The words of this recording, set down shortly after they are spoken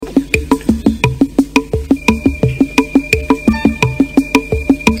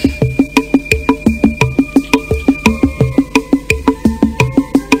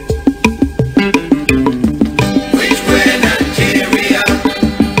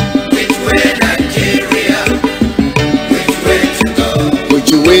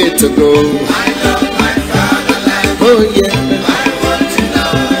to go. I love my fatherland. Oh yeah, I want to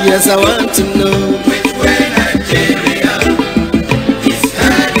know. yes I want to know. Which way Nigeria is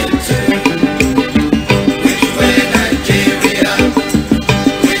heading to? Which way Nigeria?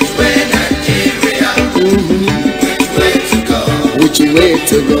 Which way Nigeria? Which way to go? Which way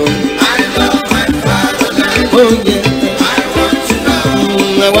to go? I love my fatherland. Oh yeah, I want to know.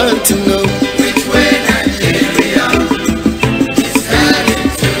 I want to know. Which way Nigeria is heading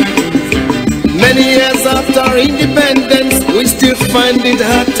to? Many years after independence, we still find it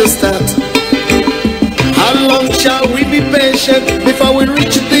hard to start. How long shall we be patient before we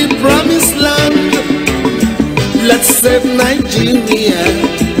reach the promised land? Let's save Nigeria,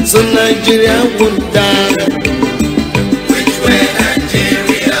 so Nigeria won't die. Which way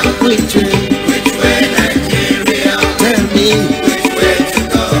Nigeria? Which way? Which way Nigeria? Tell me. Which way to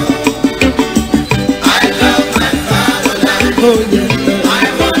go? I love my fatherland. Oh yeah, I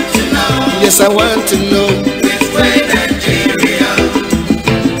want to know. yes I want to know. Which way Nigeria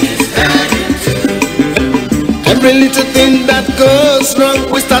is heading to? Every little thing that goes wrong,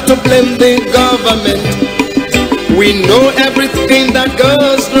 we start to blame the government. We know everything that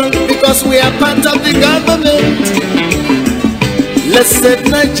goes wrong because we are part of the government. Let's save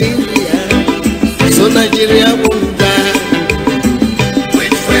Nigeria, so Nigeria won't die.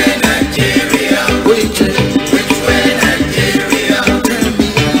 Which way Nigeria? Which way? Which way Nigeria? Tell me.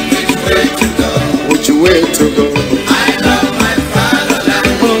 Which way to go? Which way to go? I love my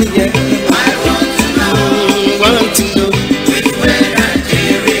fatherland. Oh yeah, I want to know. want to know. Which way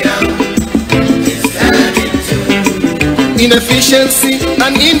Nigeria is heading to? Inefficiency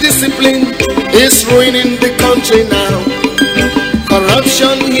and indiscipline is ruining the country now.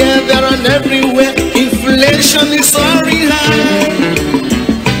 Corruption here, there and everywhere. Inflation is soaring high.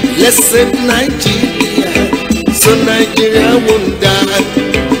 Let's save Nigeria, so Nigeria won't die.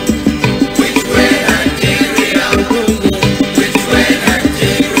 Which way Nigeria? Which way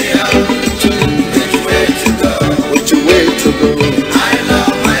Nigeria? Which way to go? Which way to go? I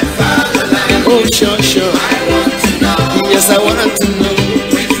love my fatherland. Oh sure, sure. I want to know. Yes, I want to know.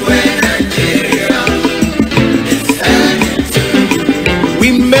 Which way Nigeria is heading to? We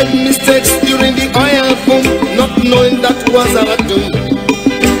made mistakes during the oil boom, not knowing that was our doom.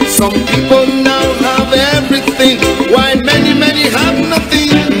 Some people now have everything, while many have nothing.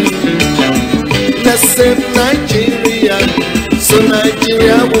 Let's save Nigeria, so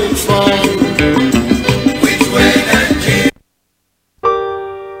Nigeria won't fall. Which way Nigeria?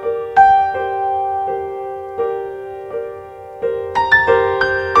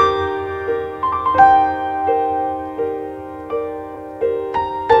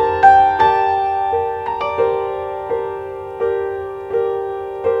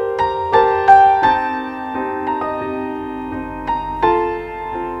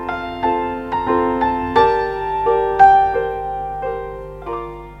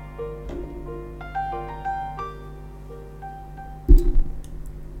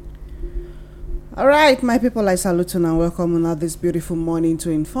 All right, my people, I salute you and welcome you this beautiful morning to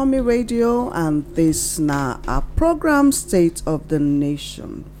Informe Radio, and this now our program State of the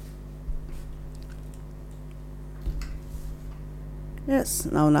Nation. Yes,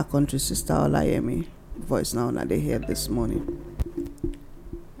 now na country sister Olayemi voice now na they hear this morning.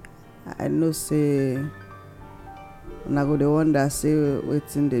 I know say na go the wonder say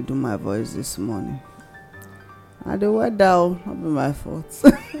wetin they do my voice this morning. And the weather not be my fault.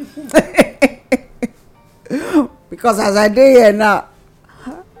 Because as I dey here now,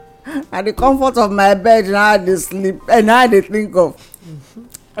 at the comfort of my bed, now I dey sleep and now I dey think of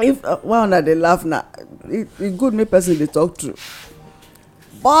if one of they laugh now, it good make person dey talk true.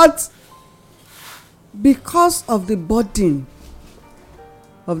 But because of the burden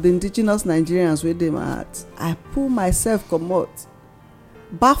of the indigenous Nigerians wey dey my heart, I pull myself comot,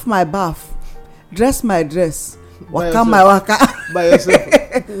 baff my baff, dress my dress, waka my waka. By yourself.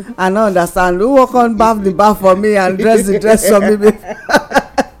 I no understand who walk on baff the baff for me and dress the dress for me.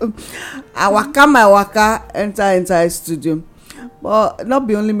 I waka my waka enter inside studio, but not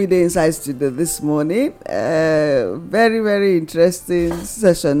be only me dey inside studio this morning. Very interesting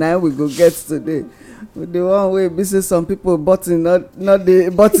session now we go get today with the one wey be say some people button not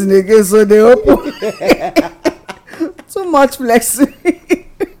the button again, so they open. Too much flexibility.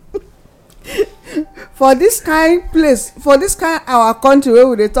 For this kind place, for this kind our country where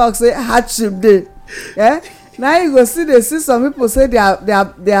we dey talk say hardship dey, now you go see some people say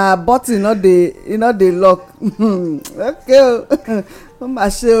their button not dey dey lock. Okay o, o ma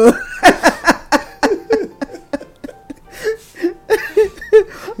ṣe o.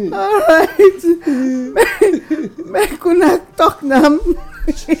 All right, make una talk now.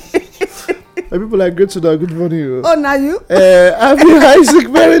 My people like great to know. Good morning. Oh, now you? Happy Isaac,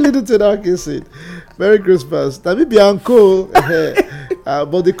 very little to know. Can say. Merry Christmas. Now me be uncle,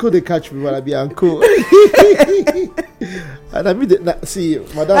 but they could catch me when I be uncle. And I mean, see,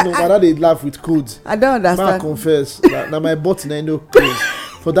 madam, they laugh with codes. I don't understand. I confess. Now my button, I know codes.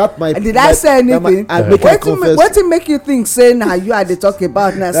 For that, did I say anything? I make I confess. What to make you think say now you are the talk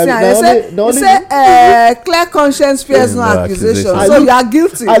about now? See, you say clear conscience fears no accusation. So you are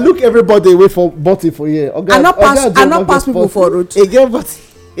guilty. I look everybody away for button for here. I not pass people for road. Again, but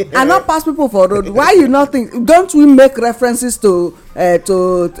I not pass people for road. Why you not think? Don't we make references to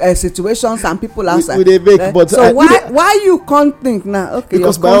situations and people outside? We make, but so why you can't think now? Okay,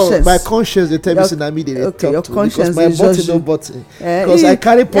 because your conscience. my conscience they tell me say na me they okay, talk your to conscience because my button no button. Because I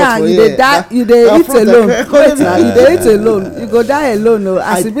carry pot for here. You dey eat alone. Wait now, you dey eat alone. You go die alone. No,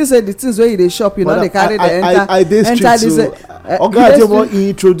 as e be say the things wey you dey shop, you know they carry the enter. I dey straight to Oga Adeomo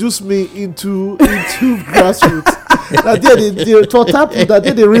introduce me into grassroots. That they for taproot, that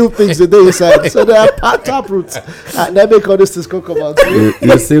the real things that they inside. So they are taproots. And they make all these things come out.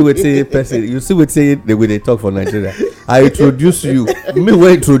 You see what say person. You see what say the way they talk for Nigeria. I introduce you. Me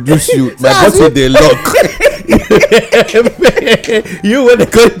will introduce you. My button they lock. You when they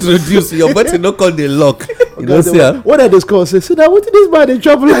can introduce your button not call the lock. You know see what I discuss say now what this man in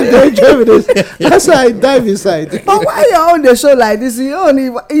trouble like they enjoy this. That's why I dive inside. But why you on the show like this? You only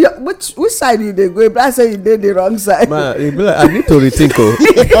which side you they go? But I say you did the wrong side. Man, like, I need to rethink.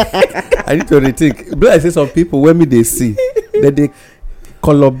 I need to rethink. But I say some people when me they see that they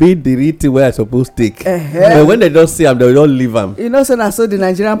colobate the real thing where I supposed to take. But when they don't see them, they don't leave them. You know, so that's so the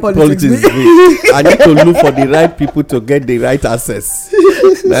Nigerian politics. I need to look for the right people to get the right access.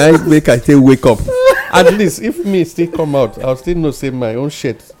 Now make I still wake up. At least if me still come out, I'll still not say my own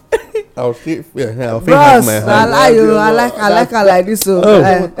shit. I'll still have my hand. I like this. So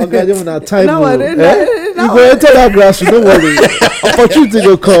okay, time. No worry. You go enter that grass, don't worry. Opportunity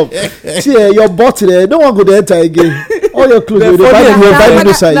will come. See, your bottle there, no one go enter again. All your clothes, you buy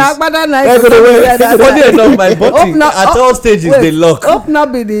new size. Funny enough, my body at all stages they lock. Hope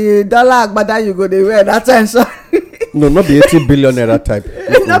not be the dollar agbada you go dey wear that time. So. No, not be 80 billion naira type.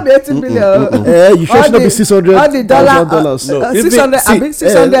 Not be 80 billion. You sure should not be $600. All the dollar.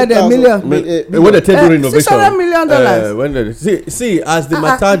 600 million. When they take during innovation. $600 million. When they see as the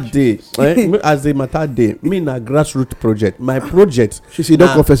matter day, me na grassroots project. My project. You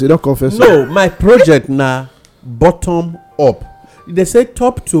don't confess. You don't confess. No, my project na bottom up. They say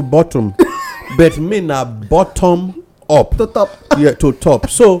top to bottom, but me na bottom up. To top. Yeah, to top.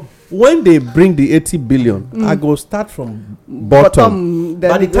 So. When they bring the 80 billion, I go start from bottom.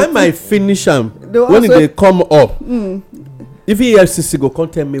 By the time I finish them, when they come up, if EFCC go come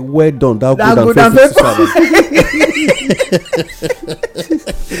tell me, well done, that good and faithful.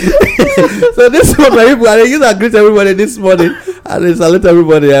 So this one, my people, I use and greet everybody this morning, and I salute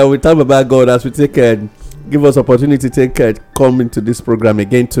everybody. I will talk about God as we take give us opportunity to come into this program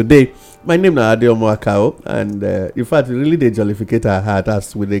again today. My name is Adeomo Akao, and in fact, really they jollificate our heart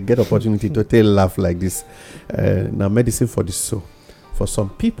as we get opportunity to tell laugh like this. Now, medicine for the soul. For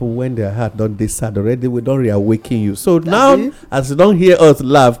some people, when their heart don't they sad already, we don't reawaken you. So now, as you don't hear us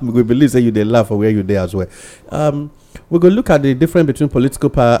laugh, we believe that you they laugh or where you there as well. We're going to look at the difference between political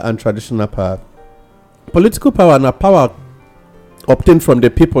power and traditional power. Political power and a power obtained from the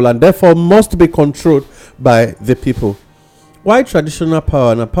people and therefore must be controlled by the people. Why traditional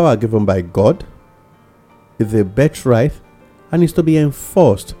power and a power given by God is a birthright and is to be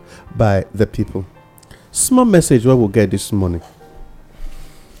enforced by the people. Small message what we'll get this morning.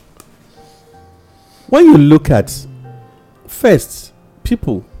 When you look at first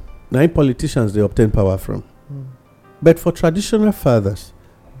people, now politicians they obtain power from. But for traditional fathers,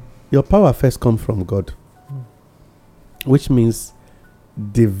 your power first comes from God. Which means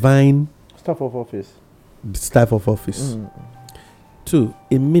divine staff of office. 2,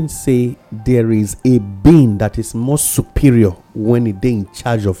 it means say there is a being that is more superior when it is in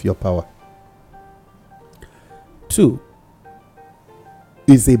charge of your power. 2,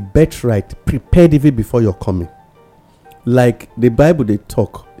 is a birthright prepared even before your coming. Like the Bible they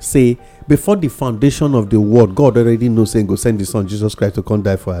talk, say before the foundation of the world, God already knows saying go send his son Jesus Christ to come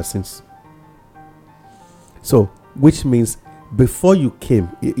die for our sins. So, which means before you came,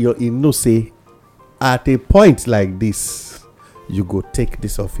 you know say at a point like this, you go take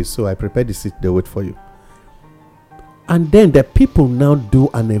this office. So I prepare the seat, they wait for you. And then the people now do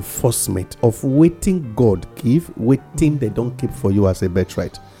an enforcement of waiting God give, waiting they don't keep for you as a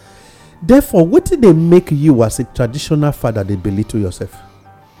birthright. Therefore, what did they make you as a traditional father, they belittle yourself?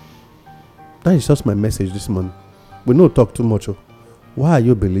 That is just my message this morning. We don't talk too much. Why are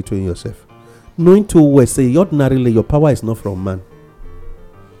you belittling yourself? knowing too well say ordinarily your power is not from man.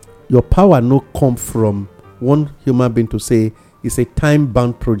 Your power no come from one human being to say it's a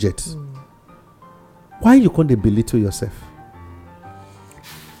time-bound project. Why you can't belittle yourself?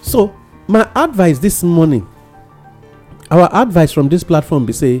 So my advice this morning, our advice from this platform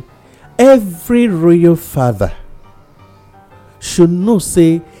be say every royal father should know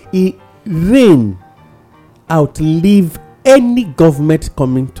say he reign outlive any government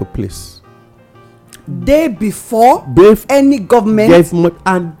coming to place. Day before Both any government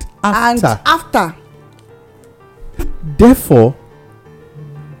and and after. after. Therefore,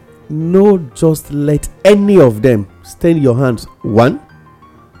 no just let any of them stain your hands. 1,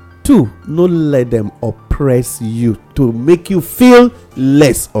 2, no let them oppress you to make you feel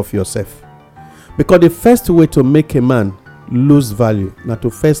less of yourself. Because the first way to make a man lose value, not to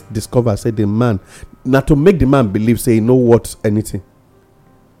first discover, say the man, not to make the man believe, say he know what anything.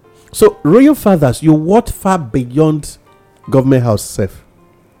 So royal fathers, you worth far beyond government house self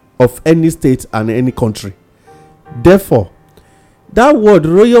of any state and any country. Therefore, that word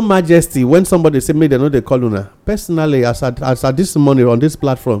royal majesty, when somebody say me they know they call una, personally as at this morning on this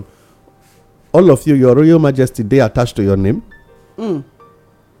platform, all of you, your royal majesty, they attached to your name.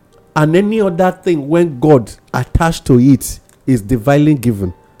 And any other thing when God attached to it is divinely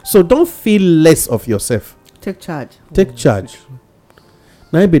given. So don't feel less of yourself. Take charge. Take charge.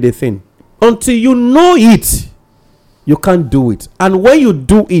 Now be the thing. Until you know it, you can't do it. And when you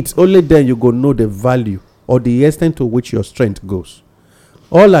do it, only then you go know the value or the extent to which your strength goes.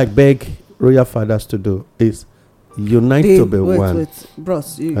 All I beg royal fathers to do is unite to be one. Wait,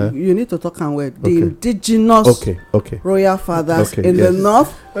 bros, you Huh? need to talk and word. The Okay. indigenous Okay. royal fathers Okay, in yes. the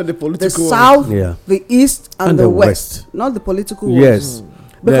north, And the the political south, Yeah. the east, and the west. Not the political ones. Yes.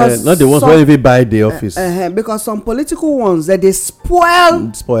 Because Not the ones some- where even buy the office. Because some political ones that they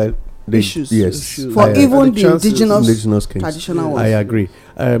spoil Spoil the issues. Yes. for I- even the the chances- indigenous kings. traditional I ones. agree.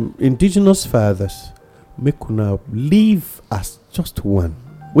 Indigenous fathers make una live as just one,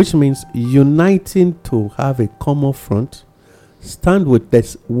 which means uniting to have a common front, stand with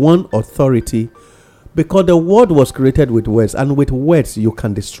this one authority, because the world was created with words, and with words you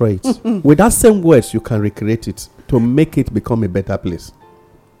can destroy it. With that same words you can recreate it to make it become a better place.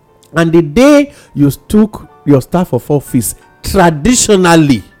 And the day you took your staff of office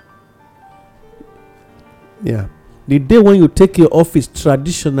traditionally, the day when you take your office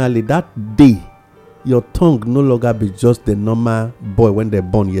traditionally, that day your tongue no longer be just the normal boy when they're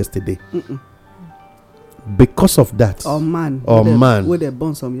born yesterday. Because of that, Or man. Or man. Where they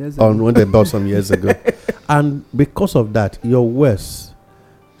born some years ago. on when they born some years ago, and because of that, your words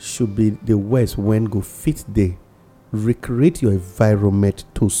should be the words when go fit the recreate your environment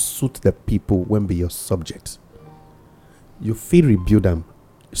to suit the people when be your subject. You feel rebuild them,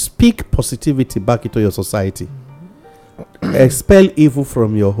 speak positivity back into your society, expel evil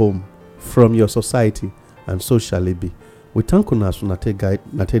from your home, from your society, and so shall it be. We thank una as una take guide,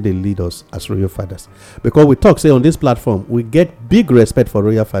 na take dey lead us as royal fathers, because we talk say on this platform we get big respect for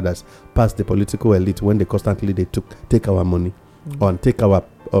royal fathers past the political elite when they constantly they take our money or take our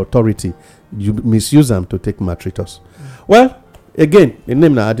authority, you misuse them to take maltreat us. Well, again, the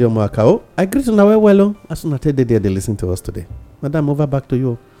name na Adiomo Akao. I greet una well as una take dey there they listen to us today. Madam, over back to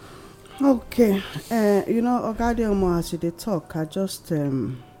you. Okay. Ogadiomo, as you dey talk, I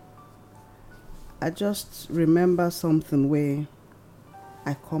just remember something where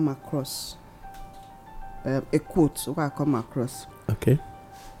I come across a quote where I come across Okay.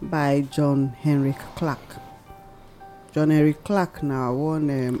 by John Henrik Clark. John Henrik Clark now one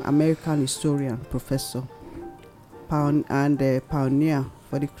American historian, professor, and pioneer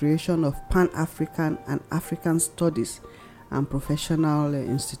for the creation of Pan-African and African studies and professional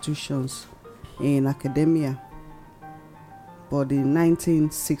institutions in academia for the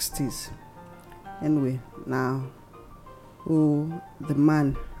 1960s. Anyway, now who the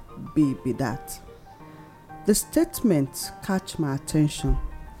man be that. The statement catch my attention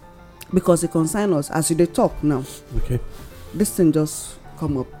because it concerns us as they talk now. Okay. This thing just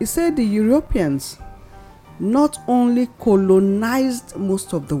come up. It said the Europeans not only colonized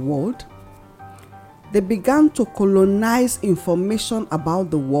most of the world, they began to colonize information about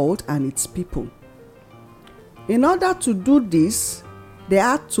the world and its people. In order to do this, they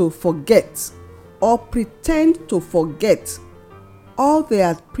had to forget or pretend to forget all they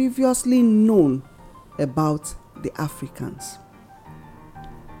had previously known about the Africans.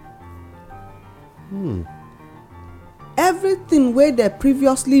 Everything where they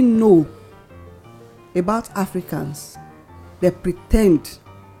previously know about Africans, they pretend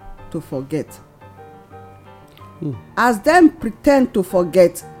to forget. as them pretend to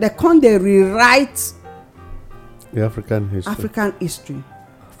forget, they rewrite The African history. African history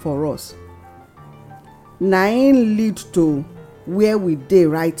for us. Na im lead to where we dey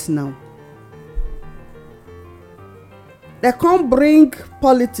right now. They come bring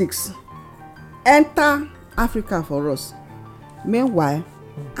politics enter Africa for us. Meanwhile,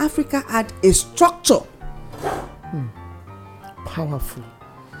 Africa had a structure. Powerful.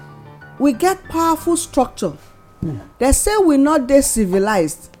 We get powerful structure. They say we not dey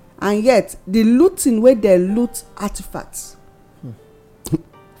civilized, and yet the looting wey they loot artifacts.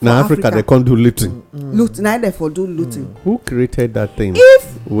 Now Africa, they can't do looting. Loot, na they for do looting. Who created that thing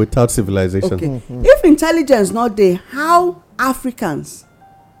If without civilization? okay, if intelligence not dey, how Africans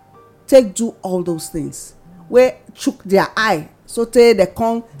take do all those things? Where chook their eye, so they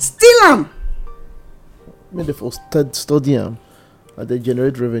come steal am. Maybe they for study them and they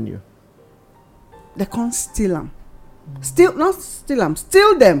generate revenue. They come steal am. Steal, not steal am,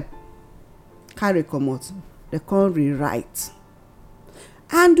 steal them. Carry comot. They come rewrite.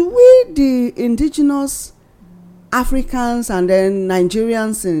 And we, the indigenous Africans and then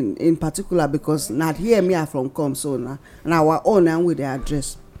Nigerians in particular, because not here me are from come, so now and our own and with the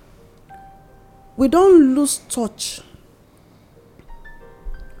address, we don't lose touch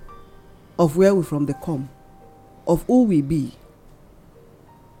of where we from the come, of who we be.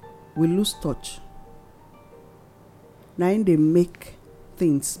 We lose touch. Now they make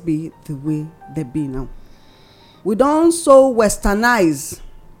things be the way they be now. We don't so westernize.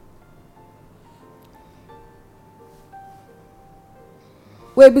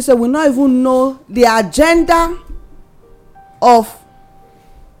 Where we say we not even know the agenda of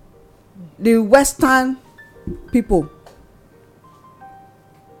the Western people.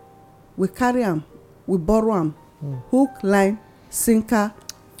 We carry them, we borrow them. Hook, line, sinker,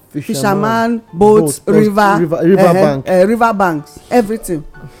 fisherman, boats, river bank. River banks, everything.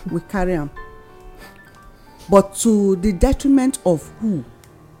 We carry them. But to the detriment of who?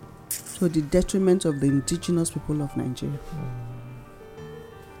 To the detriment of the indigenous people of Nigeria.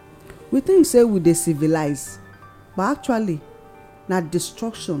 We think say we dey civilize, but actually na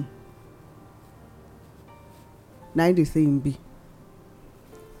destruction na the thing be.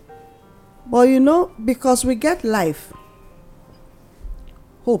 But you know, because we get life,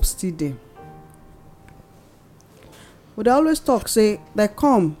 hope still dey. We dey always talk say they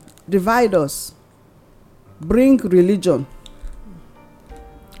come divide us, bring religion,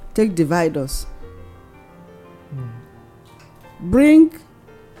 take divide us, bring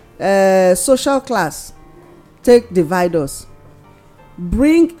social class, take divide us,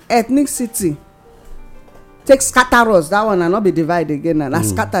 bring ethnicity, take scatter us. That one na not be divide again, na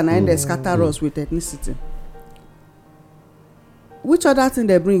scatter, na they scatter us with ethnicity. Which other thing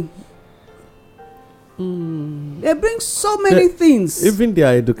they bring? They bring so many things. Even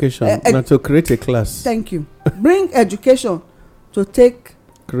their education, not to create a class. Thank you. Bring education to take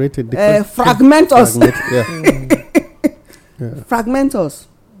Create a different fragment us. Yeah. Fragment us.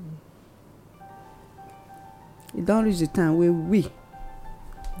 It don't reach the time where we,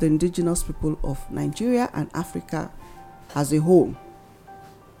 the indigenous people of Nigeria and Africa as a whole,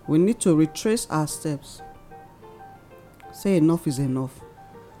 we need to retrace our steps. Say enough is enough.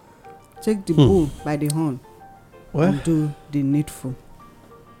 Take the bull by the horn and do the needful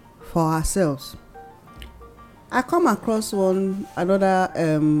for ourselves. I come across another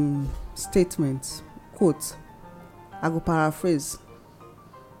statement, quote, I go paraphrase.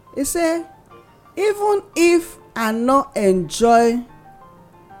 It say, even if I not enjoy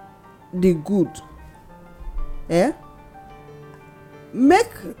the good, make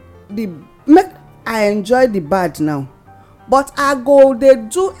I enjoy the bad now, but I go dey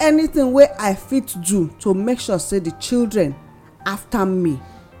do anything wey I fit do to make sure say the children after me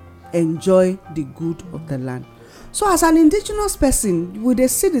enjoy the good of the land. So as an indigenous person, we dey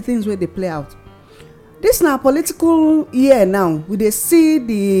see the things wey dey play out. This na political year now. We dey see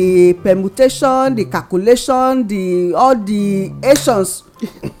the permutation, the calculation, all the actions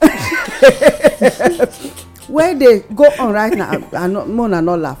where they go on right now. More na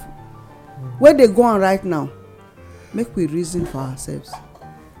not laugh. Where they go on right now, make we reason for ourselves.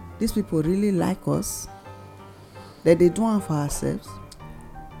 These people really like us? That they do am for ourselves?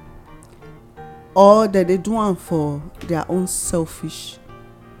 Or that they do am for their own selfish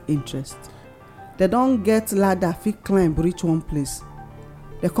interest? They don't get ladder fit climb reach one place.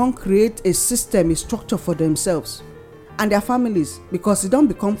 They can't create a system, a structure for themselves and their families, because it don't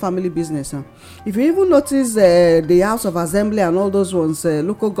become family business now. If you even notice the House of Assembly and all those ones,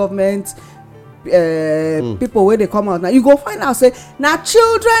 local government people where they come out now, you go find out say now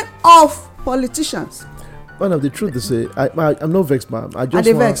children of politicians. one of the truth to say, I'm not vexed, ma'am. I dey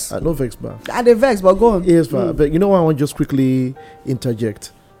just vex. I'm not vexed, ma'am. I dey vex, but go on. Yes, ma'am. But you know what? I want to just quickly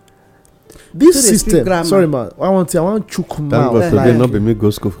interject. This So they speak system, grammar. sorry, man. I want chook Thank mouth. God today not be me go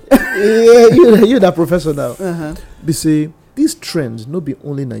school. Yeah, you that professor now. Uh-huh. They say these trends no be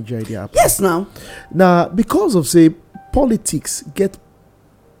only Nigeria dey happen. Yes, now. Now, because of say politics get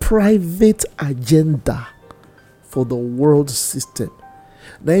private agenda for the world system.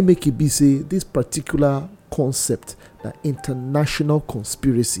 Now it make it be say this particular concept, the international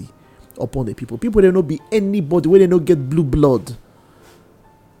conspiracy upon the people. People they no be anybody where they no get blue blood.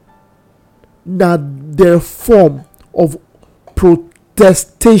 Now their form of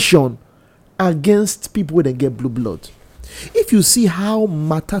protestation against people when they get blue blood. If you see how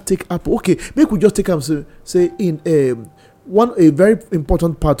matter take up, okay, make we just take up say in a very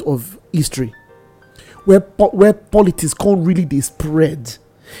important part of history where politics can't really they spread,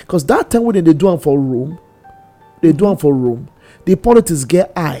 because that time when they do them for Rome, the politics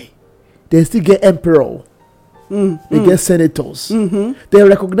get high, they still get emperor, they get senators, they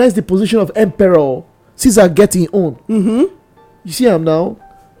recognize the position of emperor. Caesar getting on. You see him now,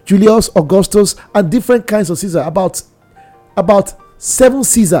 Julius, Augustus, and different kinds of Caesar. About 7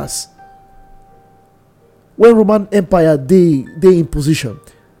 Caesars. When Roman Empire they in position,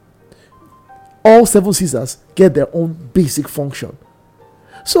 all 7 Caesars get their own basic function.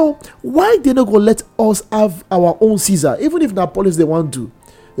 So why they not gonna let us have our own Caesar? Even if Napoleon they want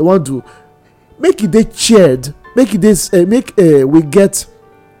to make it they cheered, make it this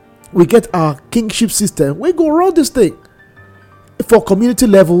we get our kingship system. We go run this thing for community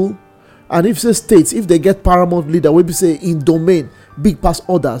level, and if say states, if they get paramount leader, we be say in domain big past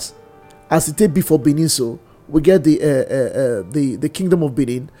others, as it take before Benin. So we get the kingdom of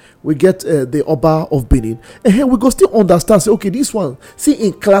Benin, we get the Oba of Benin, and here we go still understand. Say okay, this one see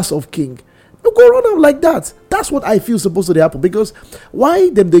in class of king. You go run out like that. That's what I feel supposed to happen. Because why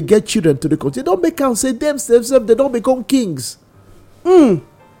them they get children to the country? They don't make them say themselves, they don't become kings.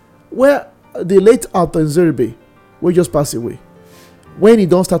 Where the late Arthur Nzeribe, we just passed away, when he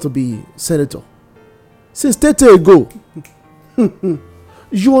don't start to be senator, since 30 ago,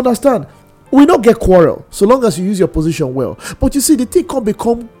 you understand? We not get quarrel so long as you use your position well. But you see, the thing can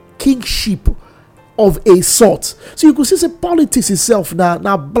become kingship of a sort. So you could see politics itself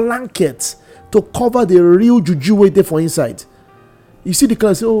now blanket to cover the real juju way there for inside. You see the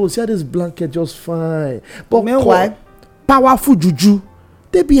class say, oh, see how this blanket just fine. But meanwhile, powerful juju,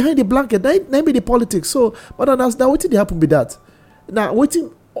 they behind the blanket. That be the politics. So, but understand what did happen with that? Now,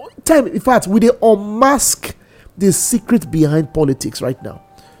 waiting time. In fact, we they unmask the secret behind politics right now.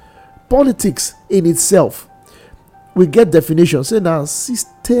 Politics in itself, we get definition. Say now,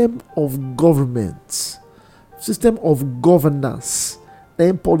 system of government, system of governance.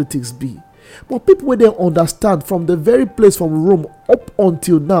 Then politics be. But people when they understand from the very place from Rome up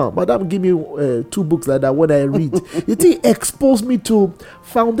until now, Madam give me 2 books like that when I read. It exposed me to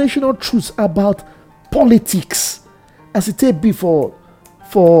foundational truths about politics as it take be for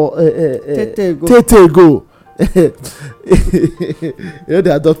Tete go. You know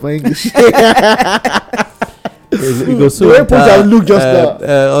they adopt my English. You go so The way put look just now.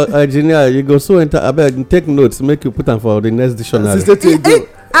 engineer, you go so enter. I beg take notes, make you put them for the next dictionary. Since Tete go.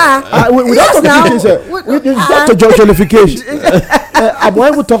 Without yes, Dr. George Jollification. I'm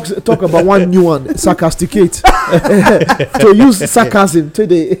going to talk about one new one, sarcasticate. To use sarcasm to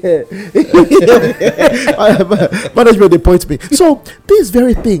the management they point me. So this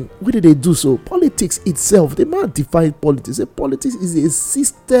very thing, what did they do? So politics itself, they might define politics. Politics is a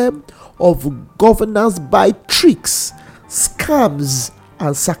system of governance by tricks, scams,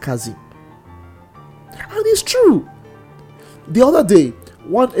 and sarcasm. And it's true. The other day,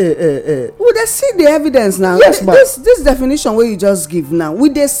 one we dey see the evidence now. Yes, ma'am. This definition wey you just give now, we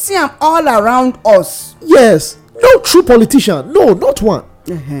dey see am all around us. yes, no true politician, no, not one.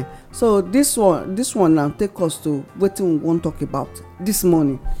 So this one now take us to wetin we wan talk about this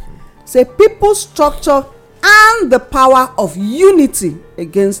morning. Say people structure and the power of unity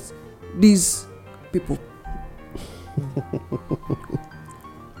against these people.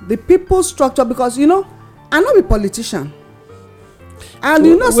 The people structure, because you know I no be politician. And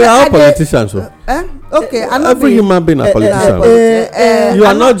you know, we are all politicians. So. Okay, Every human being a politician. You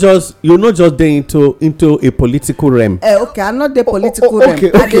are not just there into a political realm. Okay, I'm not the political realm.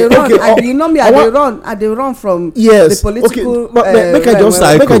 okay, I dey run. okay. You know me. I dey run from Yes, the political. okay. Make I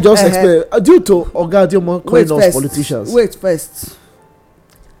just explain. Due to Oga Adeomo calling us first. politicians. Wait first.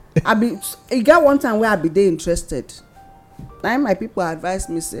 E get one time where I be dey interested. Now my people advise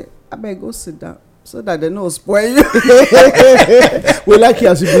me say, abeg go sit down. so that they no spoil you. We like you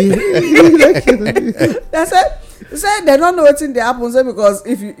as you be. They say they don't know wetin dey happen, say because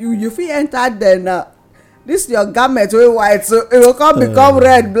if you fit enter then this your garment wey white, so it will come become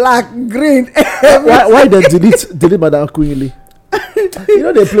red, black, green. Why they delete Madam Queenly? You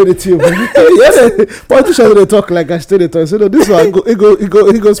know they play the tune. Politicians they talk like I still they talk. So no, this one he go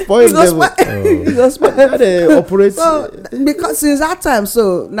spoil them. He go spoil. How they operate? So because since that time,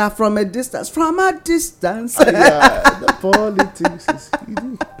 so now from a distance. Yeah, the politics is.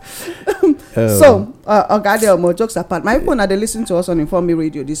 So Oga jokes apart, my people now they listen to us on Inform Me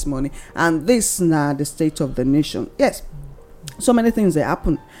Radio this morning, and this now the state of the nation. Yes, so many things that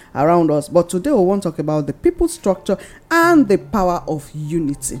happen around us, but today we want to talk about the people structure and the power of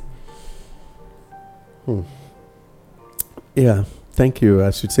unity. Yeah, thank you.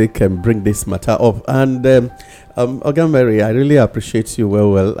 I should say can bring this matter up. And Oga Mary, I really appreciate you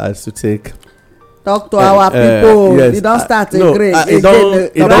well as to take Talk to our people. Yes, You don't start no, grade. you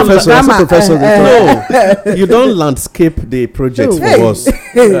don't you don't landscape the project for us.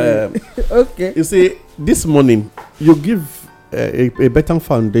 Okay. You see, this morning you give a better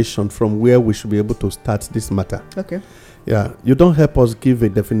foundation from where we should be able to start this matter. Okay. Yeah, you don't help us give a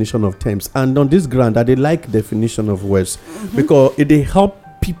definition of terms, and on this ground, I like definition of words because it they help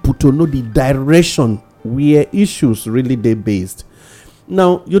people to know the direction where issues really they based.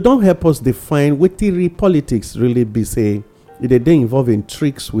 Now, you don't help us define what theory politics really be say. They involve in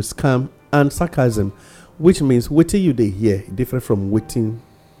tricks with scam and sarcasm, which means what you they hear different from waiting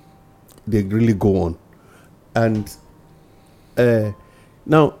they really go on. And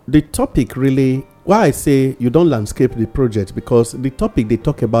now the topic really, why I say you don't landscape the project, because the topic they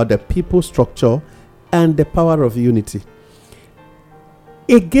talk about the people structure and the power of unity.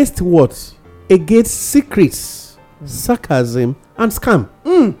 Against what? Against secrets, sarcasm, and scam.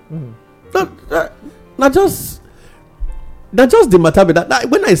 Not just the matter with that.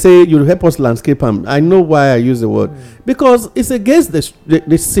 When I say you help us landscape, I know why I use the word, because it's against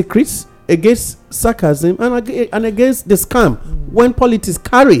the secrets, against sarcasm, and against the scam when politics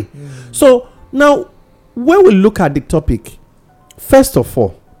carry. So now, when we look at the topic, first of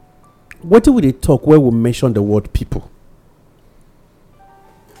all, what do we talk where we mention the word people?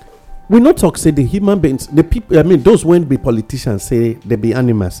 We not talk say the human beings, the people. I mean, those when be politicians say they be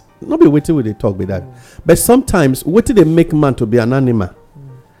animals. Not be waiting with they talk with that. But sometimes what do they make man to be an animal?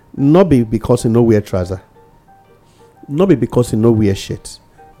 Not be because he no wear trouser. Not be because he no wear shirt.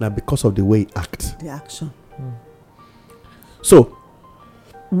 Now because of the way he act. The action. So,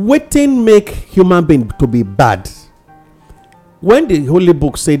 waiting make human being to be bad. When the Holy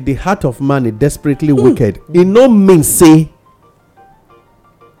Book said the heart of man is desperately wicked, it no mean say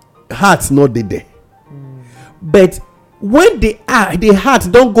heart's not there. But when the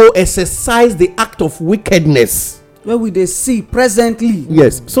heart don't go exercise the act of wickedness, Where we they see presently.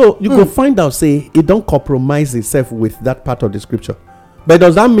 yes, so you go find out say it don't compromise itself with that part of the scripture. But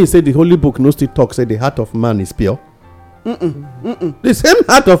does that mean say the Holy Book no still talk say the heart of man is pure? The same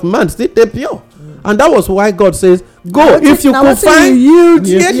heart of man still they pure. And that was why God says, go if you could find yield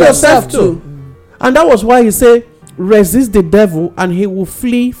yourself to. And that was why he said, resist the devil and he will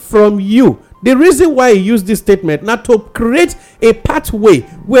flee from you. The reason why he used this statement, not to create a pathway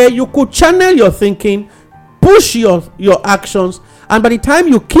where you could channel your thinking, push your actions, and by the time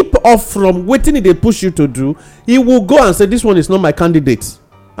you keep off from waiting they push you to do, he will go and say, this one is not my candidate.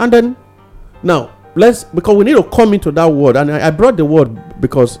 And then, now, because we need to come into that word, and I brought the word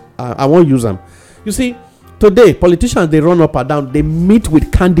because I won't use them. You see, today, politicians, they run up and down, they meet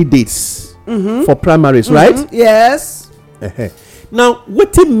with candidates for primaries, right? Yes. Now,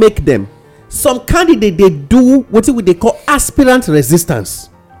 what to make them? Some candidate they do what they call aspirant resistance.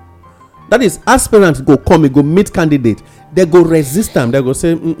 That is, aspirants go come, go meet candidate, they go resist them, they go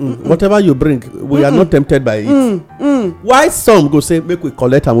say, whatever you bring, we are not tempted by it. Why some go say, make we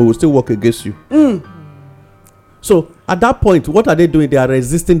collect and we will still work against you? So at that point, what are they doing? They are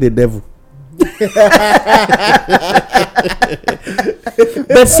resisting the devil.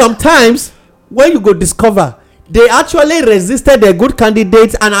 But sometimes when you go discover, they actually resisted the good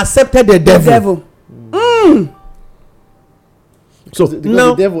candidates and accepted the devil. So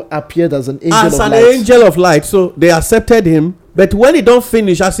now the devil appeared as an angel of light. So they accepted him. But when he don't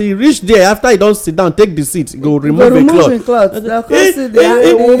finish, as he reached there, after he don't sit down, take the seat, go remove the cloth. We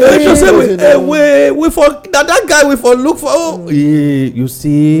for that guy we for look for. You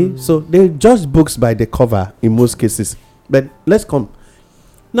see, so they judge books by the cover in most cases. But let's come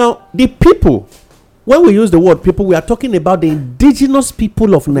now. The people. When we use the word people, we are talking about the indigenous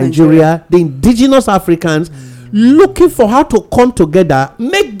people of Nigeria, the indigenous Africans. looking for how to come together,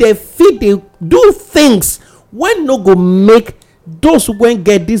 make them fit, they do things when no go make those who when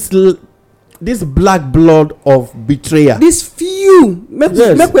get this black blood of betrayal. This few, make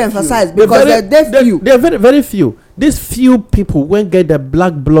we emphasize, because they're few. They're very, very few. These few people when get the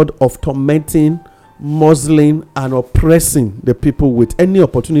black blood of tormenting, muzzling, and oppressing the people with any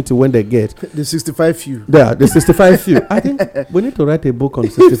opportunity when they get. The 65 few. Yeah, the 65 few. I think we need to write a book on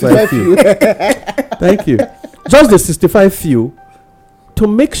 65 few. Thank you. Just the 65 few, to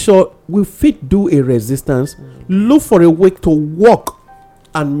make sure we fit do a resistance, look for a way to work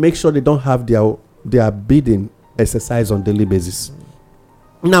and make sure they don't have their bidding exercise on daily basis.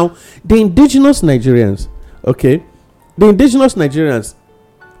 Now, the indigenous Nigerians,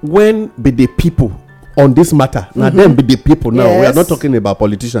 when be the people on this matter, now them be the people now. We are not talking about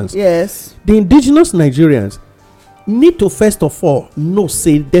politicians. Yes. The indigenous Nigerians need to first of all know,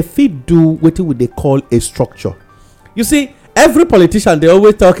 say, they fit do what they call a structure. You see, every politician, they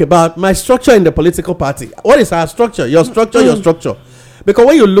always talk about my structure in the political party. What is our structure? Your structure, your structure. Because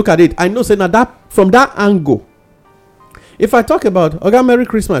when you look at it, I know, say, now that from that angle, if I talk about Oga Merry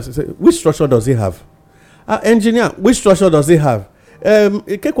Christmas, say, which structure does he have? Engineer, which structure does he have?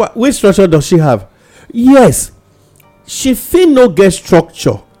 Which structure does she have? Yes, she feel no get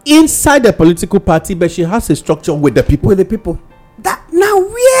structure inside the political party, but she has a structure with the people. With the people. That now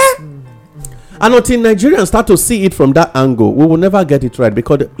where? And until Nigerians start to see it from that angle, we will never get it right.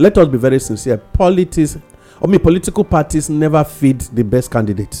 Because let us be very sincere, political parties never feed the best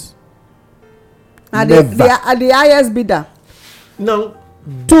candidates. Are the highest bidder? Now,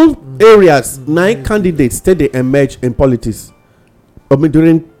 two areas, 9 candidates till they emerge in politics.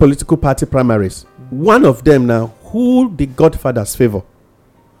 During political party primaries. One of them now, who the Godfather's favor.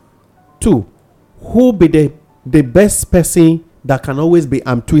 2, who be the best person that can always be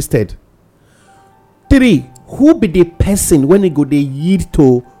twisted. 3, who be the person when he go they yield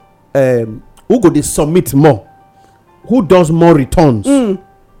to who go they submit more, who does more returns, who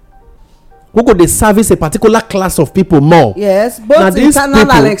go they service a particular class of people more. Yes, both internal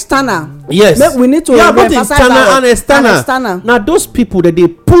and external. Yes, we need to both internal and external. Now those people that they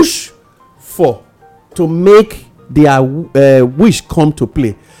push for to make their wish come to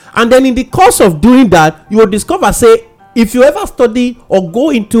play, and then in the course of doing that, you will discover, say, if you ever study or go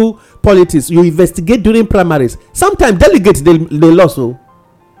into politics, you investigate during primaries, sometimes delegates they lost. So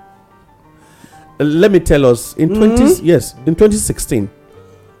let me tell us, in 2016,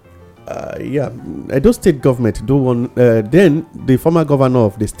 Edo state government do one. Then the former governor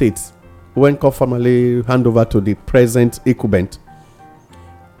of the state, when formally hand over to the present incumbent,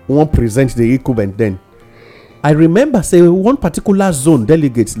 won't present the incumbent. Then I remember say one particular zone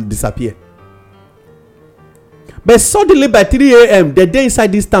delegates disappear. But suddenly by 3 a.m. the day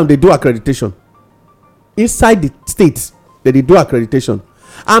inside this town they do accreditation. Inside the state they do accreditation.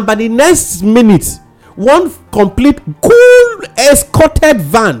 And by the next minute, one complete cool escorted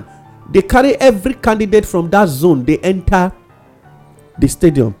van, they carry every candidate from that zone. They enter the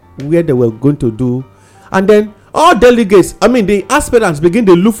stadium where they were going to do. And then all delegates, the aspirants begin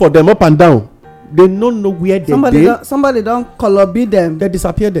to look for them up and down. They don't know where they are. Somebody don't color beat them. They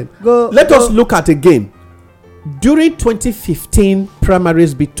disappear them. Let us look at again. During 2015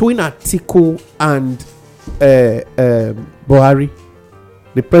 primaries between Atiku and Buhari,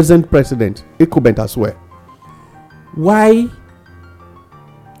 the present president, incumbent as well, why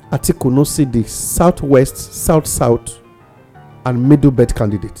Atiku no see the southwest, south, and middle belt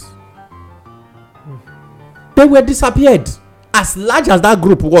candidates? They were disappeared. As large as that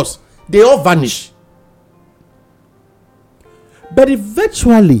group was, they all vanished. But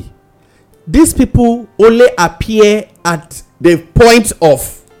eventually, these people only appear at the point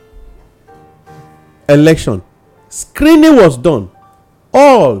of election. Screening was done,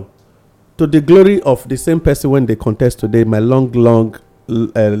 all to the glory of the same person when they contest today. My long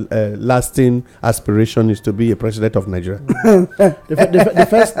lasting aspiration is to be a president of Nigeria. The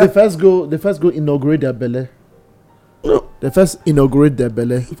first go inaugurate their belly. No. They first inaugurate their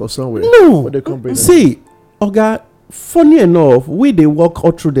belly for somewhere. No. They come bring see, Oga, funny enough, we they walk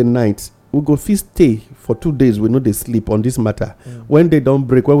all through the night. We go fit stay for 2 days. We know they sleep on this matter. When they don't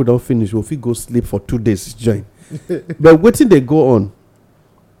break, when we don't finish, we'll go sleep for 2 days. Join. But waiting they go on.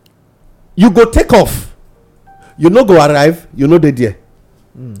 You go take off. You no go arrive. You know they there.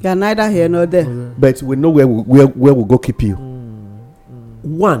 You're neither here nor there. But we know where we go keep you.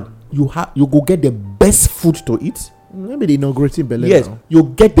 One, you go get the best food to eat. Maybe the inaugurating belly. Yes, you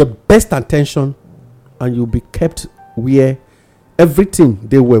get the best attention, and you'll be kept where everything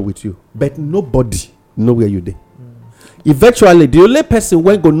they were with you. But nobody know where you there. eventually the only person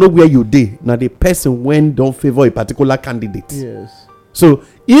when go know where you dey na the person when don favour a particular candidate. Yes. So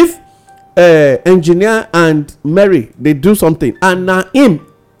if engineer and Mary dey do something and na him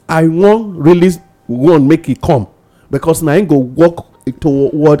I wan really wan make e come because na him go work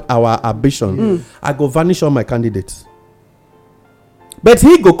toward our ambition, I go vanish all my candidates. But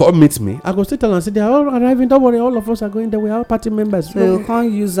he go come meet me. I go still tell am say they are all arriving. Don't worry, all of us are going there. We are all party members. So you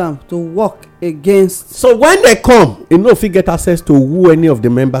can't use them to work against. So when they come, you know, if he get access to who any of the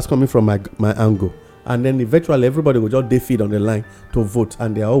members coming from my angle, and then eventually everybody will just dey feed on the line to vote,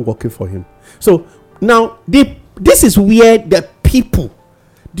 and they are all working for him. So now this is where the people,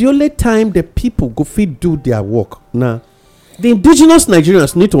 the only time the people go fit do their work. Now, the indigenous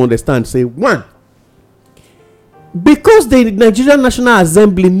Nigerians need to understand. Say one. Because the Nigerian National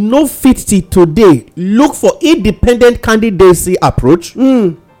Assembly no fit till today look for independent candidacy approach,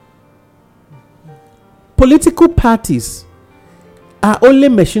 political parties are only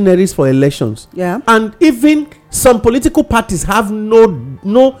machineries for elections. Yeah. And even some political parties have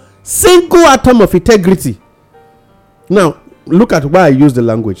no single atom of integrity. Now, look at why I use the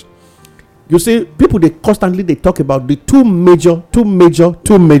language. You see, people they constantly talk about the two major.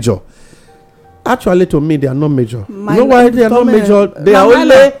 Actually, to me, they are not major. You know why they are not major? They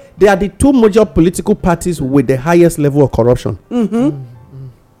are the two major political parties with the highest level of corruption.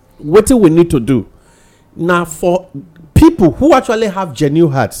 What do we need to do now for people who actually have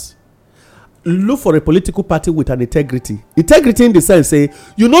genuine hearts? Look for a political party with an integrity in the sense, say,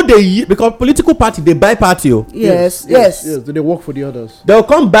 you know, because political party they buy party. Yes. They work for the others. They'll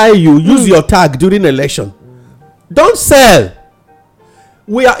come buy you, use your tag during election. Don't sell.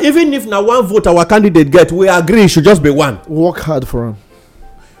 We are, even if now one vote our candidate get, we agree it should just be one. Work hard for them.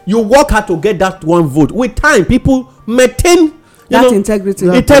 You work hard to get that one vote. With time, people maintain that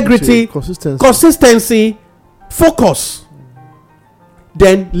integrity, consistency, focus.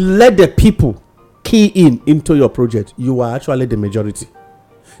 Then let the people key into your project. You are actually the majority.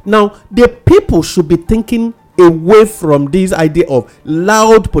 Now, the people should be thinking away from this idea of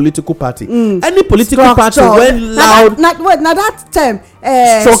loud political party. Any political structure. party when loud. Now that term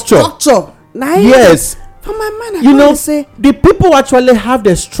structure. Yes. For my mind, You know, say the people actually have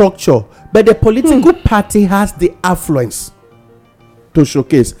the structure, but the political party has the affluence to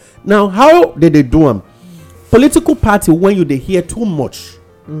showcase. Now, how did they do them? Political party, when you they hear too much,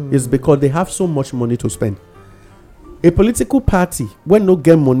 is because they have so much money to spend. A political party when no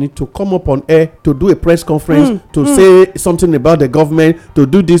get money to come up on air to do a press conference to say something about the government, to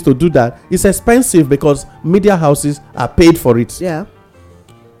do this, to do that, it's expensive because media houses are paid for it. Yeah.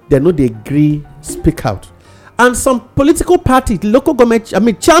 They know they agree, speak out. And some political party, local government,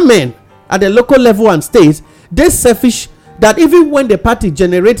 chairman at the local level and state, they selfish that even when the party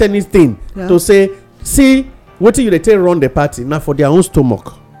generate anything to say, see, what do you they run the party now for their own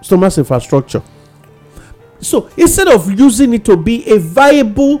stomach infrastructure. So instead of using it to be a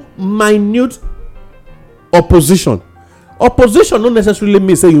viable, minute opposition don't necessarily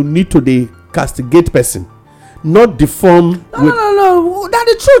mean say you need to castigate person, not deform. No.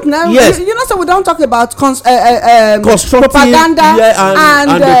 That's the truth now. Yes. You know, so we don't talk about Constructive propaganda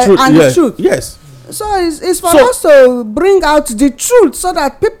and the truth. Yes. So it's for us to bring out the truth so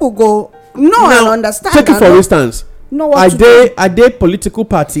that people go know and understand. Take it for instance. Know what to do. I did political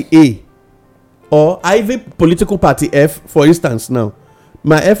party A. Or I even political party F, for instance. Now,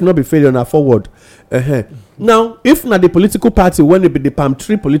 my F not be failure na forward. Now, if not the political party, when it be the palm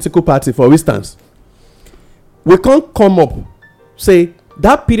tree political party, for instance, we can't come up say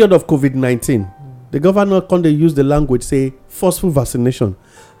that period of COVID-19. The governor can't use the language say forceful vaccination.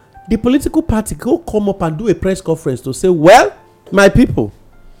 The political party go come up and do a press conference to say, well, my people,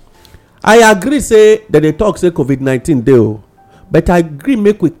 I agree say that they talk say COVID-19 dey. But I agree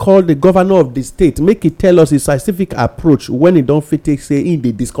make we call the governor of the state, make it tell us his scientific approach when he don't fit take say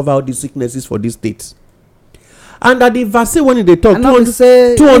they discover all these sicknesses for this state. And that the vaccine when they talk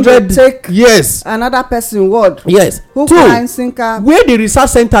 200 take yes another person word. Yes. Who Two, sinker. where the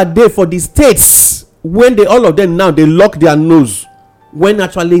research center dey for the states when they all of them now they lock their nose when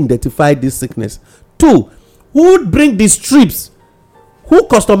actually identify this sickness. Two, who would bring these strips? Who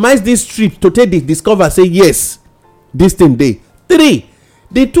customize these strips to take the discover say yes, this thing dey. Three,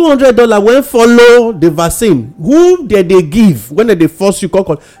 the $200 when follow the vaccine, who did they give when they force you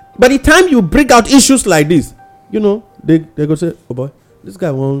call? By the time you bring out issues like this, you know, they go say, oh boy, this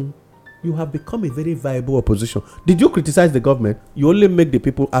guy won't. You have become a very viable opposition. Did you criticize the government? You only make the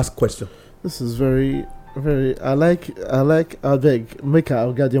people ask questions. This is very Very. I like. I beg. Make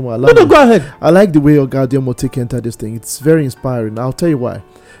Ogadiomo. No, go ahead. I like the way Ogadiomo take enter this thing. It's very inspiring. I'll tell you why.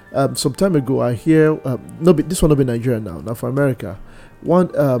 Some time ago, I hear. This one not be Nigeria now. Now for America,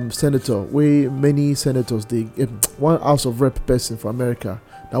 one senator. Many senators. One House of Rep person for America.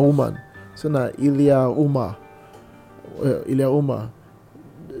 Now woman. So now Ilya Umar.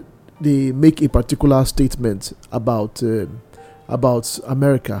 They make a particular statement about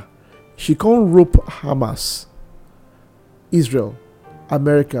America. She can't rope Hamas, Israel,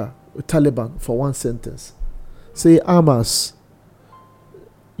 America, Taliban for one sentence. Say Hamas,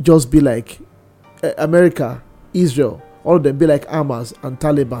 just be like America, Israel, all of them be like Hamas and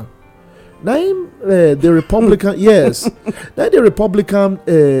Taliban. Now the Republican, yes. Now the Republican,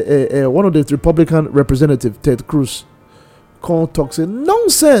 one of the Republican representative, Ted Cruz, can't talk say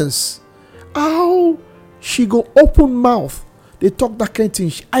nonsense. How she go open mouth? They talk that kind of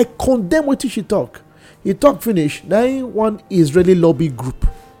thing. I condemn what she talk. He talk finish. Now one Israeli lobby group.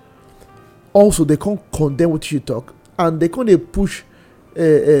 Also, they can't condemn what she talk, and they can't push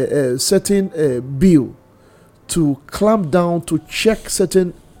a certain bill to clamp down to check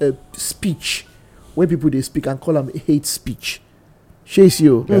certain speech when people they speak and call them hate speech. Chase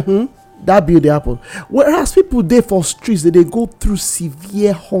you. That bill they happen. Whereas people there for streets they go through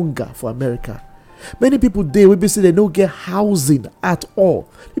severe hunger for America. Many people there will be say they don't get housing at all.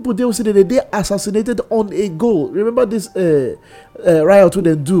 People there will say that they assassinated on a go. Remember this riot what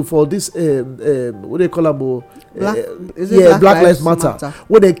they do for this what they call them? Black Lives Matter.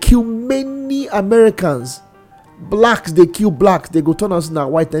 Where they kill many Americans. Blacks they kill blacks. They go turn us now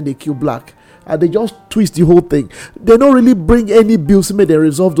white and they kill black. And they just twist the whole thing. They don't really bring any bills. May they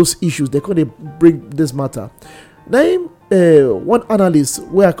resolve those issues. They can't bring this matter. Name one analyst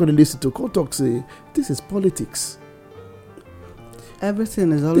where I can listen to talk say this is politics.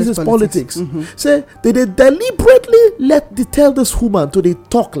 Everything is always this is politics. Say they deliberately tell this woman to they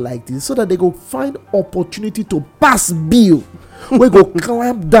talk like this so that they go find opportunity to pass bill. We go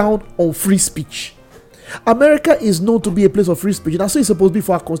clamp down on free speech. America is known to be a place of free speech. That's what it's supposed to be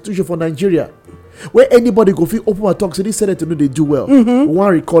for our constitution for Nigeria. Where anybody go feel open and talk, say this senator know they do well. We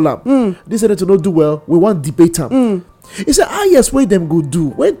want recall them. This senator not do well. We want debate them. He said, yes, what them go do?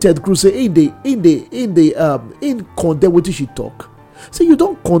 When Ted Cruz say in condemn what she talk. Say you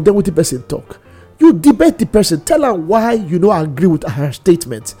don't condemn what the person talk. You debate the person. Tell her why you don't agree with her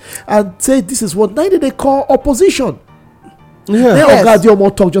statement, and say this is what neither they call opposition. Then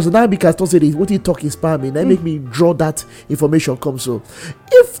Ogadiomo talk just now because don't say what he talk inspire me. That make me draw that information come. So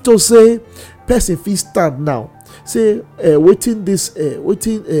if to say person fee stand now, say waiting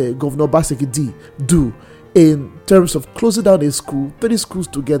Governor Obaseki do in terms of closing down a school, 30 schools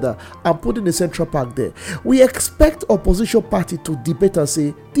together and putting a central park there. We expect opposition party to debate and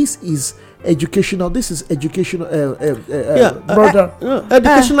say this is educational, murder,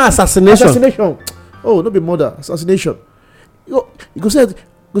 educational assassination. Oh, not be murder, assassination. You says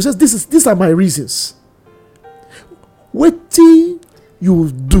these are my reasons. What you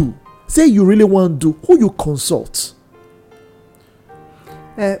do? Say you really want to do. Who you consult?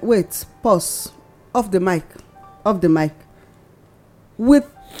 Wait. Pause. Off the mic. With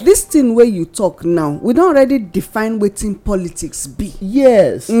this thing where you talk now, we don't already define wetin politics be.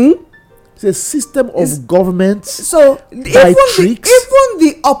 Yes. It's a system of government. So even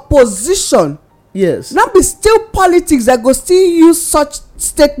the opposition. Yes. Now be still politics that go still use such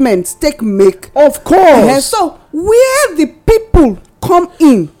statements make. Of course. So where the people come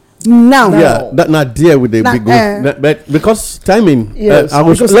in now. Yeah, that not there with the big group. But because timing, yes,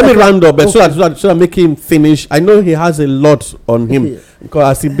 let me round up, but so that make him finish. I know he has a lot on him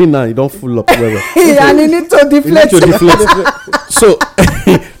because as he been now, he don't full up well. And he need to deflate. So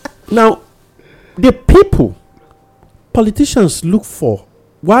now the people, politicians look for.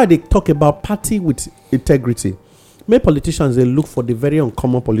 Why they talk about party with integrity? Many politicians they look for the very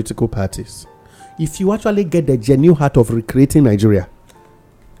uncommon political parties. If you actually get the genuine heart of recreating Nigeria,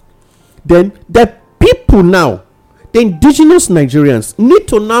 then the people now, the indigenous Nigerians, need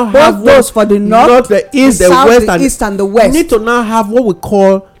to now have those for the north, the east, the south, west, the east, and the west. Need to now have what we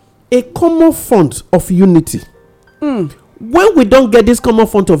call a common front of unity. When we don't get this common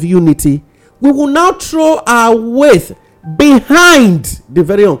front of unity, we will now throw our weight behind the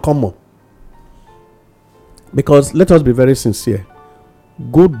very uncommon. Because let us be very sincere,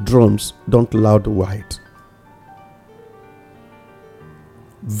 good drums don't loud wide.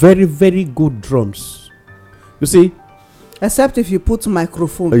 Very, very good drums. You see? Except if you put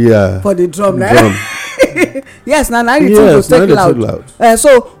microphone for the drum. Yes, now you to take loud.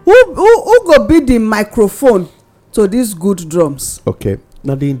 So who go be the microphone to these good drums? Okay.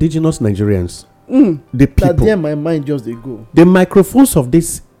 Now the indigenous Nigerians, the That people. there my mind just dey go. The microphones of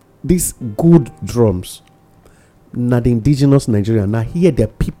these good drums, na the indigenous Nigeria. Now here the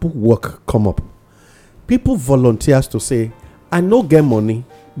people work come up. People volunteers to say, I no get money,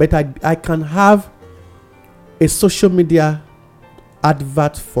 but I can have a social media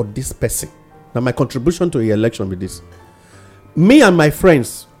advert for this person. Now my contribution to the election with this. Me and my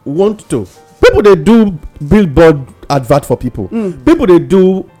friends want to. People they do billboard advert for people. People they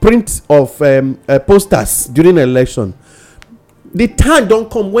do print of posters during election. The time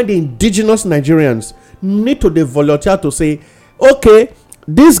don't come when the indigenous Nigerians need to the volunteer to say, okay,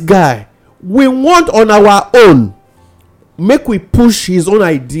 this guy we want on our own, make we push his own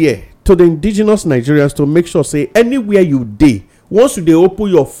idea to the indigenous Nigerians to make sure say anywhere you dey, once you dey open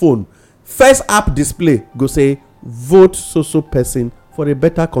your phone, first app display go say vote so person for a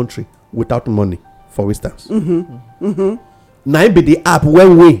better country without money, for instance. Now be the app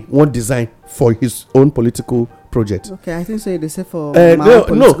when we want design for his own political project. Okay, I think so. They say for No,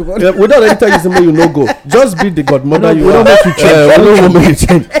 we don't already tell you something you no go. Just be the godmother you are. We don't make you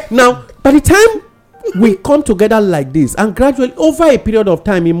change. Now, by the time we come together like this, and gradually over a period of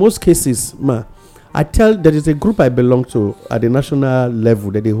time, in most cases, I tell there is a group I belong to at the national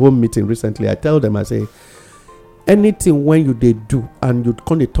level. That they hold meeting recently. I tell them, I say, anything when you they do and you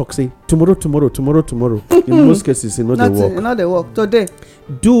come they talk say tomorrow. In most cases, they work. Not they work today.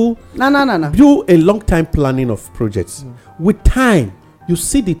 Do No. do a long time planning of projects. With time, you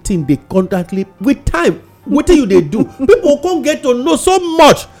see the thing they constantly. With time, what do you they do? People can't get to know so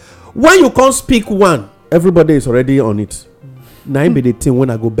much. When you can't speak one, everybody is already on it. Now be the thing when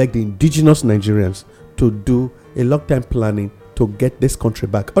I go back the indigenous Nigerians to do a long time planning to get this country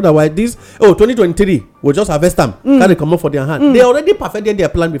back. Otherwise, 2023 will just harvest them. Carry come up for their hand. They already perfected their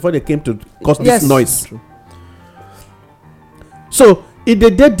plan before they came to cause this noise. True. So it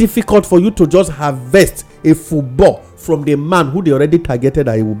is dead difficult for you to just harvest a football from the man who they already targeted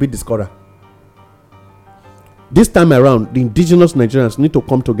that he will be the scorer. This time around, the indigenous Nigerians need to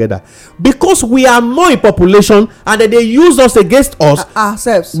come together because we are more in population and that they use us against us.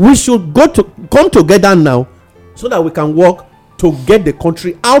 Ourselves. We should come together now so that we can work to get the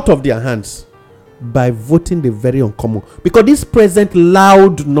country out of their hands by voting the very uncommon. Because these present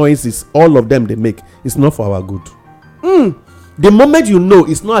loud noises, all of them they make, is not for our good. The moment you know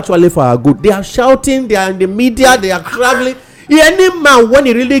it's not actually for our good, they are shouting, they are in the media, they are traveling. Any man when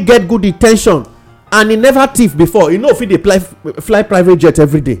he really get good attention and he never thief before, if he fly private jet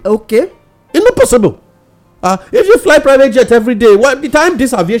every day. Okay. It's not possible. If you fly private jet every day, the time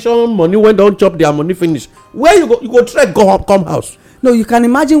this aviation money when don't chop their money finish, where you go trek come house. No, you can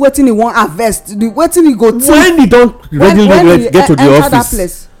imagine wetin he wan harvest, wetin he go when he don't regularly get to the enter office. that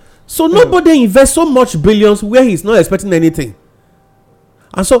place. So nobody invest so much billions where he's not expecting anything.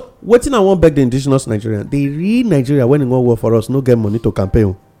 And so wetin I wan beg the indigenous Nigerian, the real Nigeria when e wan work for us no get money to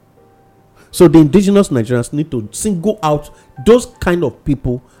campaign. So the indigenous Nigerians need to single out those kind of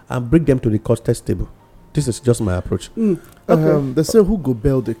people and bring them to the contest table. This is just my approach. They say who go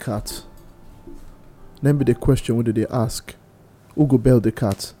bail the cat? Then be the question, what do they ask? Who go bail the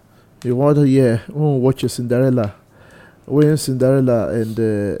cat? You want to watch a Cinderella. When Cinderella and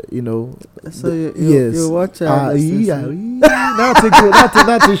So you watch not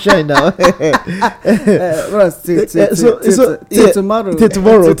to shine now. Ross, till tomorrow. Till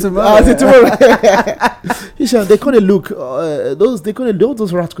tomorrow. They kind of look.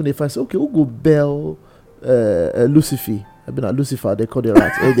 Those rats can find. Okay, who go bail Lucifer? I mean, Lucifer. They call the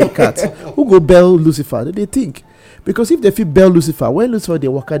rat, the cat. Who go bail Lucifer? They think because if they feel bail Lucifer, when Lucifer they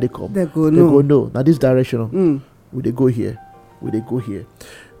walk out, they come. They go no. Now this direction. Will they go here? Will they go here?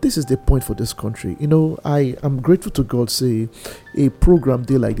 This is the point for this country. I am grateful to God. Say a program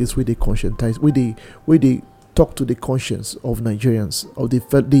day like this where they conscientize, where they talk to the conscience of Nigerians, of the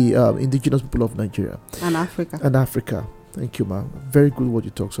indigenous people of Nigeria and Africa. Thank you, ma'am. Very good what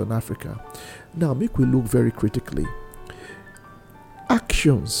you talk on Africa. Now make we look very critically.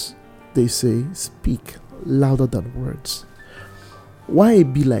 Actions, they say, speak louder than words. Why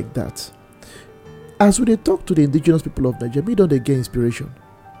it be like that? As we talk to the indigenous people of Nigeria, we don't get inspiration.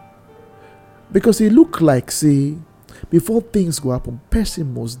 Because it look like, say, before things go happen,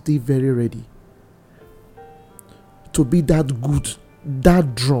 person must be very ready to be that good,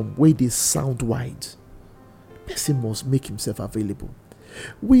 that drum where they sound wide. Person must make himself available.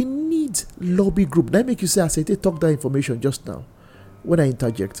 We need lobby group. That make you say, I say, talk that information just now. When I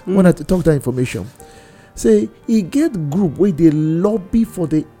interject, when I talk that information, say, he get group where they lobby for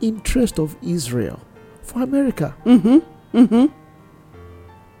the interest of Israel. For America.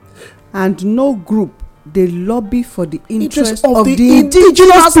 And no group they lobby for the interest of the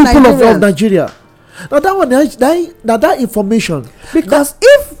indigenous people of Nigeria. Now that one, that information. Because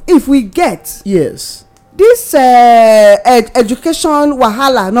if we get Yes. this education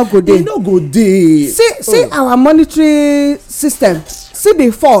wahala no go They dey. no go dey. See our monetary system, see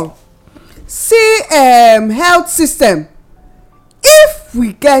the fall, see health system. If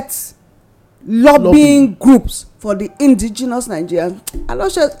we get lobbying groups for the indigenous Nigerians, I no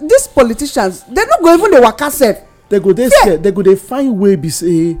sure these politicians they no go even dey waka sef. They go dey scared. They go dey find way be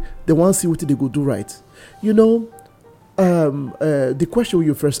say they wan see wetin they go do right. You know, the question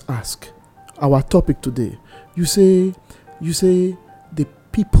you first ask, our topic today, you say the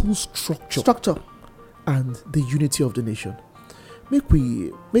people's structure and the unity of the nation. Make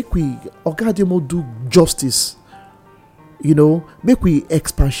we Oga Adeomo do justice. You know, make we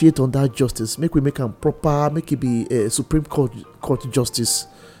expatiate on that justice. Make we make am proper. Make it be a Supreme Court justice.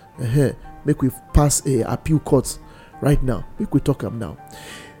 Make we pass a appeal court right now. Make we talk am now.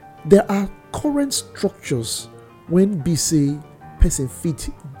 There are current structures when be say person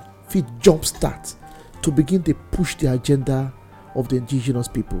fit jumpstart to begin to push the agenda of the indigenous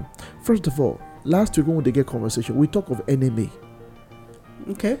people. First of all, last week when they get conversation, we talk of NMA.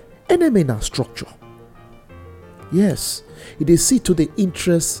 Okay. NMA na structure. Yes, it is see to the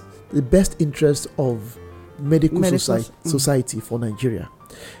best interest of medical society for Nigeria.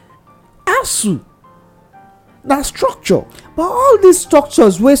 ASU na structure. But all these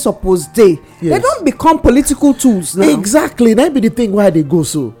structures wey suppose dey, they don become political tools now. Exactly, that be the thing why they go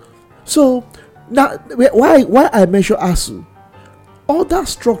so. So now, why I mention ASU? Other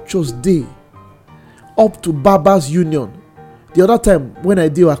structures dey up to Barbers Union. The other time when I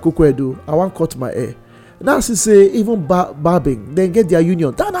deal Akoko Edo, I wan cut my hair. Now she say even barbing, then get their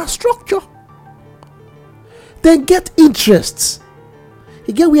union. That na structure. Then get interests.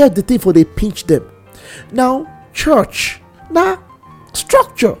 You get where the thing for they pinch them. Now church, na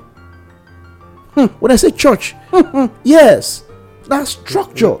structure. When I say church, yes, na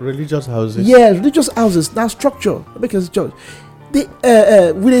structure. Religious houses. Yes, religious houses, na structure. Because church, we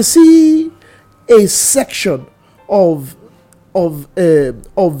dey see a section of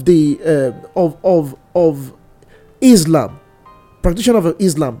Islam, practitioner of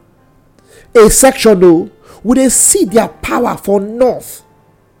Islam, a section though, we dey see their power for north.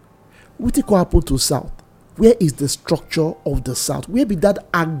 Wetin go happen to south? Where is the structure of the south? Where be that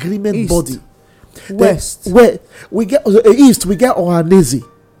agreement East. body? West. Where we get east, we get Ohaneze,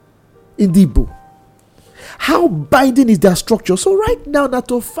 Indibo. How binding is their structure? So right now,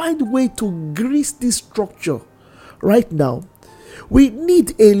 to find way to grease this structure, right now, we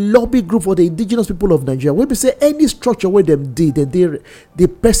need a lobby group for the indigenous people of Nigeria. When we say any structure where them did, then the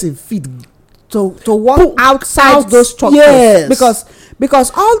person fit to work outside those structures. Yes.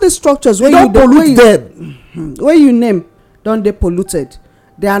 Because all the structures where don't pollute them. Where you name don't they polluted.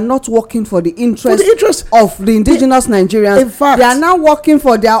 They are not working for the interest of the indigenous Nigerians. In fact, they are now working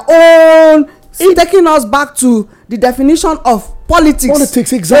for their own, taking us back to the definition of politics.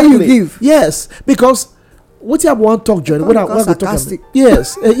 Politics, exactly. Where you give. Yes, because what you want to talk, John? When I talk about,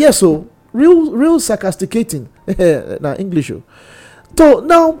 yes, yes. So real sarcasticating, now English. So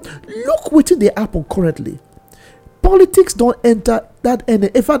now look what they happen currently. Politics don't enter that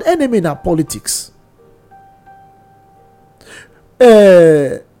enemy. If an enemy in our politics,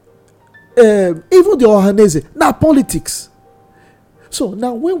 even the Ohaneze, now politics. So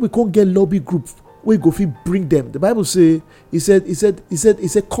now when we can't get lobby group, we go fit bring them. The Bible say, he said,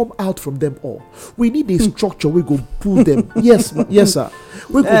 come out from them all. We need a structure. We go pull them. Yes, sir.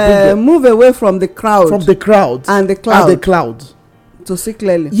 We go bring them. Move away from the crowd. From the crowd. And the cloud. To see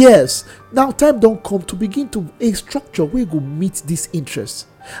clearly. Yes. Now time don't come to begin to a structure where go meet these interests.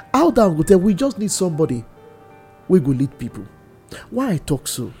 How that go tell? We just need somebody. We go lead people. Why I talk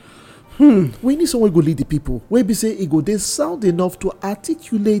so? We need someone who go lead the people. Where be say they sound enough to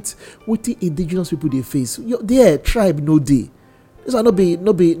articulate what the indigenous people they face. Their tribe no day. This one no be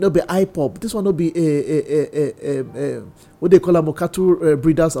IPOB. This one no be what they call a Cattle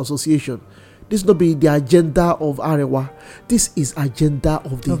Breeders Association. This no be the agenda of Arewa. This is agenda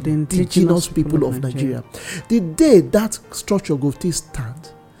of the indigenous people of Nigeria. The day that structure go take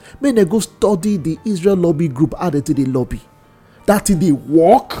stand, may they go study the Israel lobby group added to the lobby. That in the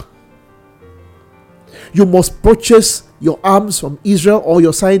work. You must purchase your arms from Israel, or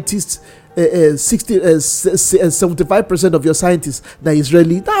your scientists. 75% of your scientists are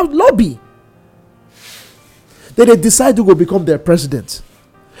Israeli. Now lobby. Then they decide to go become their president.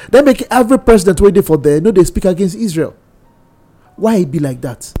 They make every president waiting for them. They speak against Israel. Why it be like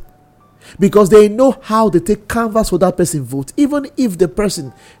that? Because they know how they take canvas for that person vote, even if the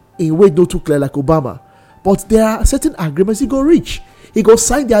person in way not too clear like Obama. But there are certain agreements he go reach. he go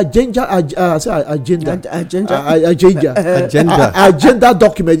sign the agenda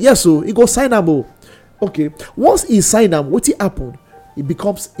document. Yes, so he go sign them. Okay, once he sign them, what happen? It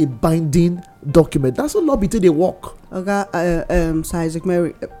becomes a binding document. That's what lobby they work. Okay, Sir Isaac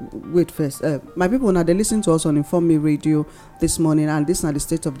Mary, wait first. My people, now they listen to us on Inform Me Radio this morning, and this is not the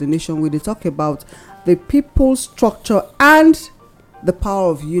State of the Nation, where they talk about the people's structure and the power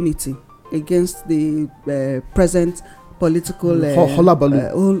of unity against the present political hula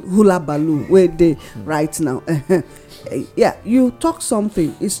baloo where they right now. Yeah, you talk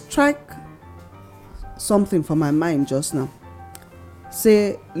something. It strike something for my mind just now.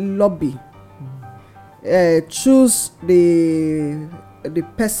 Say lobby. Choose the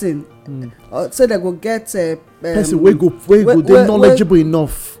person. Say they go get person we go they knowledgeable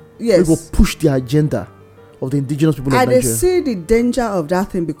enough. Yes. We go push the agenda of the indigenous people of Nigeria. I see the danger of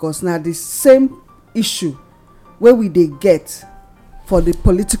that thing, because now the same issue where we they get for the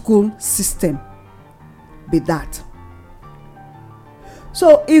political system be that.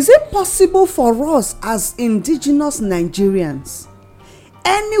 So is it possible for us as indigenous Nigerians,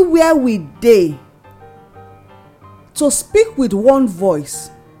 anywhere we dey, to speak with one voice,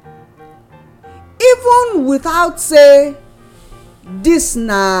 even without say this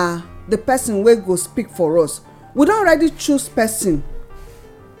na the person wey go speak for us? We don already choose person,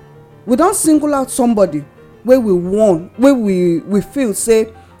 we don single out somebody wey we want, wey we feel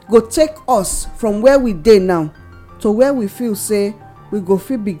say go take us from where we dey now to where we feel say we go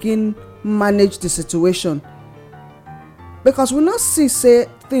fit begin manage the situation, because we not see say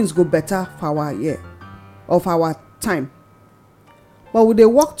things go better for our year of our time, but we dey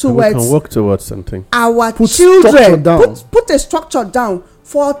work towards, we can work towards something. Our Put children down. Put a structure down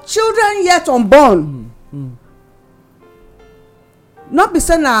for children yet unborn. Not be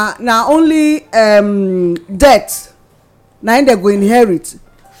say na only death na im they go inherit,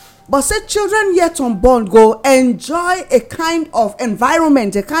 but say children yet unborn go enjoy a kind of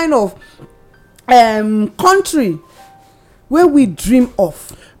environment, a kind of country where we dream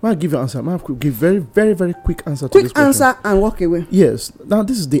of. May I give you an answer? May I give very, very, very quick answer to this Quick question? answer and walk away. Yes. Now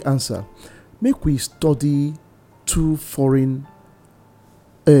this is the answer. Make we study 2 foreign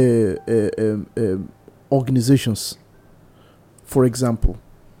organizations. For example,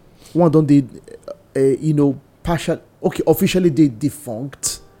 one don't they, partial. Okay, officially they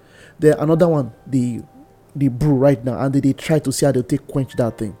defunct. There another one they brew right now, and they try to see how they take quench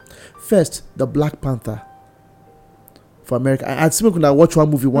that thing. First, the Black Panther for America. I see when I watch one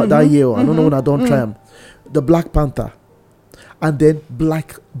movie that year. I don't know when I don't try them. The Black Panther, and then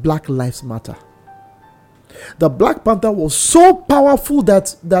Black Lives Matter. The Black Panther was so powerful that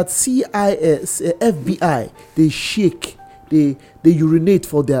CIS, FBI, they shake, they urinate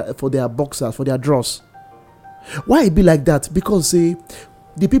for their boxers, for their draws. Why it be like that? Because the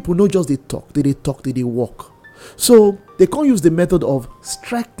people not just they talk, they walk. So they can't use the method of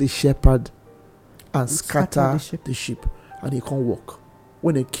strike the shepherd and scatter the sheep, and they can't walk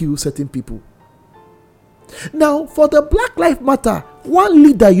when they kill certain people. Now for the Black Lives Matter, one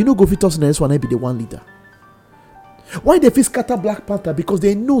leader, go fit us in this one, I be the one leader. Why they fit scatter Black Panther? Because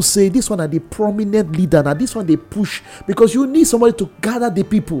they know say this one are the prominent leader. Now this one they push, because you need somebody to gather the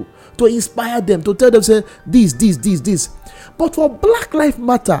people, to inspire them, to tell them say this. But for Black Lives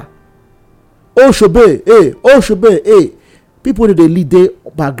Matter, Oshobe, people that they lead their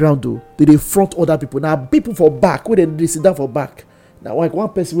background though, they front other people. Now people for back, where they sit down for back. Now like one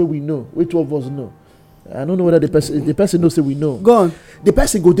person where we know, where 2 of us know. I don't know whether the person knows say we know. Go on. The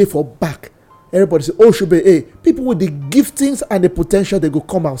person go there for back. Everybody say, people with the giftings and the potential, they go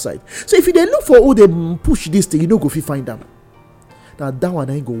come outside. So if they look for who they push this thing, go find them. Now that one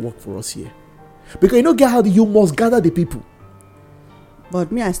ain't go work for us here, because get how you must gather the people. But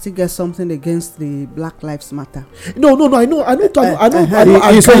me, I still get something against the Black Lives Matter. No. I know. It's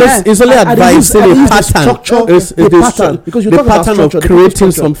only advice. The pattern, because you the talk about pattern of structure,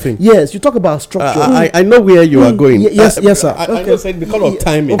 creating something. Yes, you talk about structure. I know where you are going. Yes, sir. I know, saying because of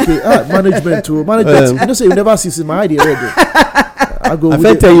timing. Okay, management too. Management. Say you never see my idea already. I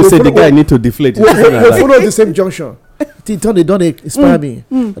tell you, say the guy need to deflate. We follow the same junction. They don't inspire me.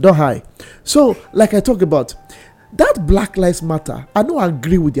 I don't high. So, like I talk about. That Black Lives Matter, I don't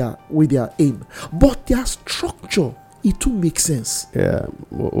agree with their aim, but their structure, it too makes sense. Yeah,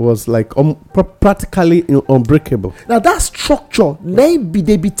 was like practically unbreakable. Now that structure, they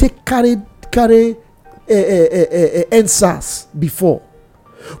carry NSAS before,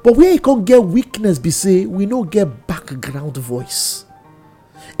 but where you can't get weakness, be say we no get background voice.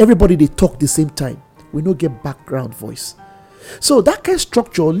 Everybody they talk the same time. We no get background voice. So that kind of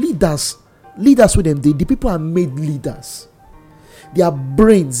structure, leaders with them, the people are made leaders. their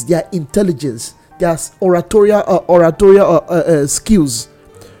brains, their intelligence, their oratorial skills,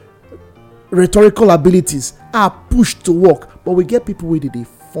 rhetorical abilities are pushed to work. But we get people where they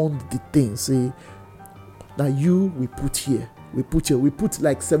fund the thing, say, now we put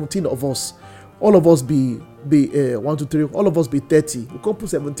like 17 of us, all of us be 1 2 3, all of us be 30. We can put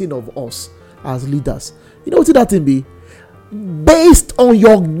 17 of us as leaders. You know what that thing be? Based on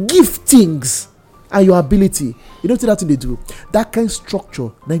your giftings and your ability. You know what that thing they do? That kind of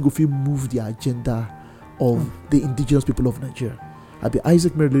structure now go feel move the agenda of the indigenous people of Nigeria. I'll be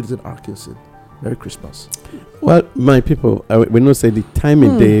Isaac Mary Ladies and Arkinson. Merry Christmas. Well, my people, we know say the time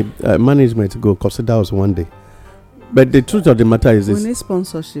in the management go consider us one day. But the truth of the matter is this. We need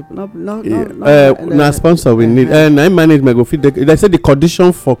sponsorship. Not sponsor we need. And management go feed. They say the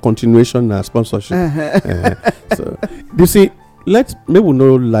condition for continuation na sponsorship. So you see, maybe we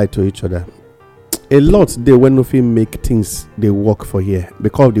no lie to each other. A lot they when no fit make things they work for here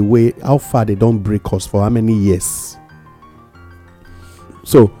because of the way how far they don't break us for how many years.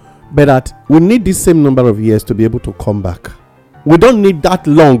 So, but that we need this same number of years to be able to come back. We don't need that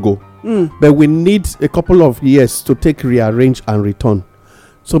long go. But we need a couple of years to take rearrange and return.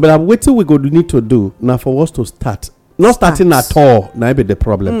 So but what we go need to do now for us to start starting at all now be the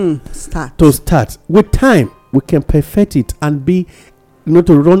problem. To start with time we can perfect it and be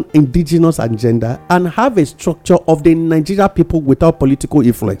to run indigenous agenda and have a structure of the Nigeria people without political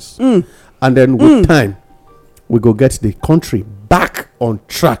influence. And then with time we go get the country back on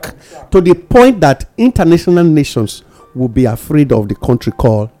track to the point that international nations will be afraid of the country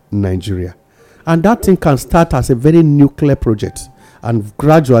called Nigeria. And that thing can start as a very nuclear project and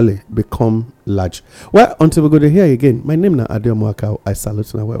gradually become large. Well, until we go to here again, my name is Adeomo Akao. I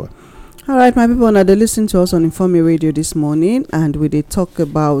salute you. All right, my people, now they listen to us on Informe Radio this morning, and we did talk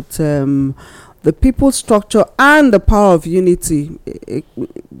about the people structure and the power of unity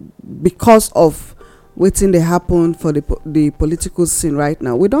because of waiting they happen for the political scene right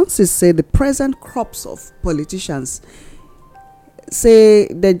now. We don't say the present crops of politicians say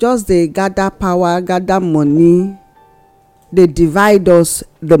they gather power, gather money, they divide us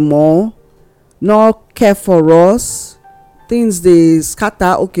the more, not care for us, things they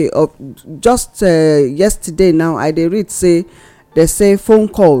scatter. Okay, just yesterday now I dey read say they say phone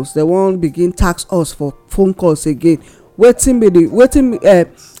calls, they won't begin tax us for phone calls again. Wetin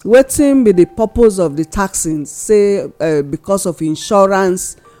be the purpose of the taxing? Say because of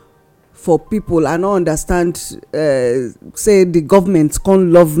insurance for people. I don't understand. Say the government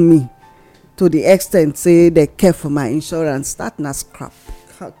can't love me to the extent say they care for my insurance. That na crap.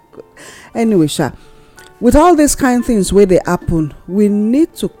 Anyway, with all these kind of things where they happen, we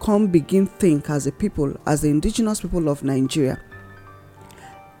need to begin think as a people, as the indigenous people of Nigeria.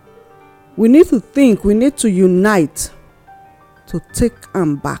 We need to think. We need to unite to take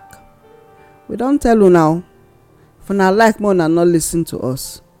them back. We don't tell you now. For now, like more and not listen to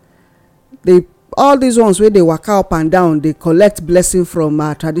us. All these ones where they walk up and down, they collect blessing from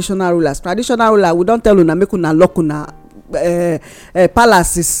traditional rulers. Traditional ruler, we don't tell una make una lock una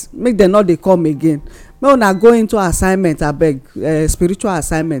palaces, make them not they come again. Make una go into assignment, abeg, spiritual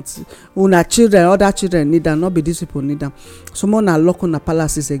assignments. Una children, other children need them, not be these people need them. So more na lock una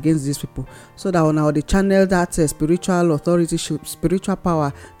palaces against these people, so that una they channel that spiritual authority, spiritual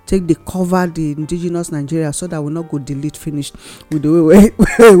power, take the cover the indigenous Nigeria, so that we not go delete finish with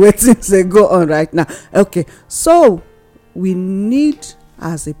the way things they go on right now. Okay, so we need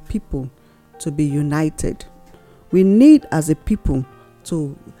as a people to be united. We need as a people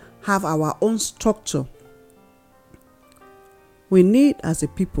to have our own structure. We need as a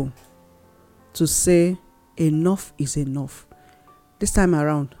people to say enough is enough. This time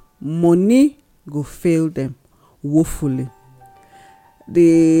around, money go fail them woefully.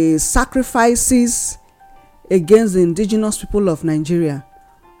 The sacrifices against the indigenous people of Nigeria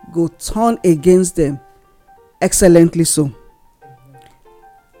go turn against them excellently so.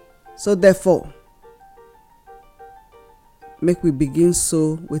 So therefore, make we begin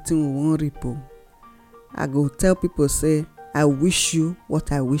so wetin we wan reap. I go tell people say I wish you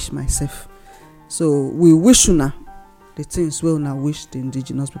what I wish myself. So we wish una the things wey una wish the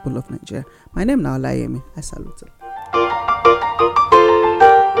indigenous people of Nigeria. My name na Olayemi. I salute you.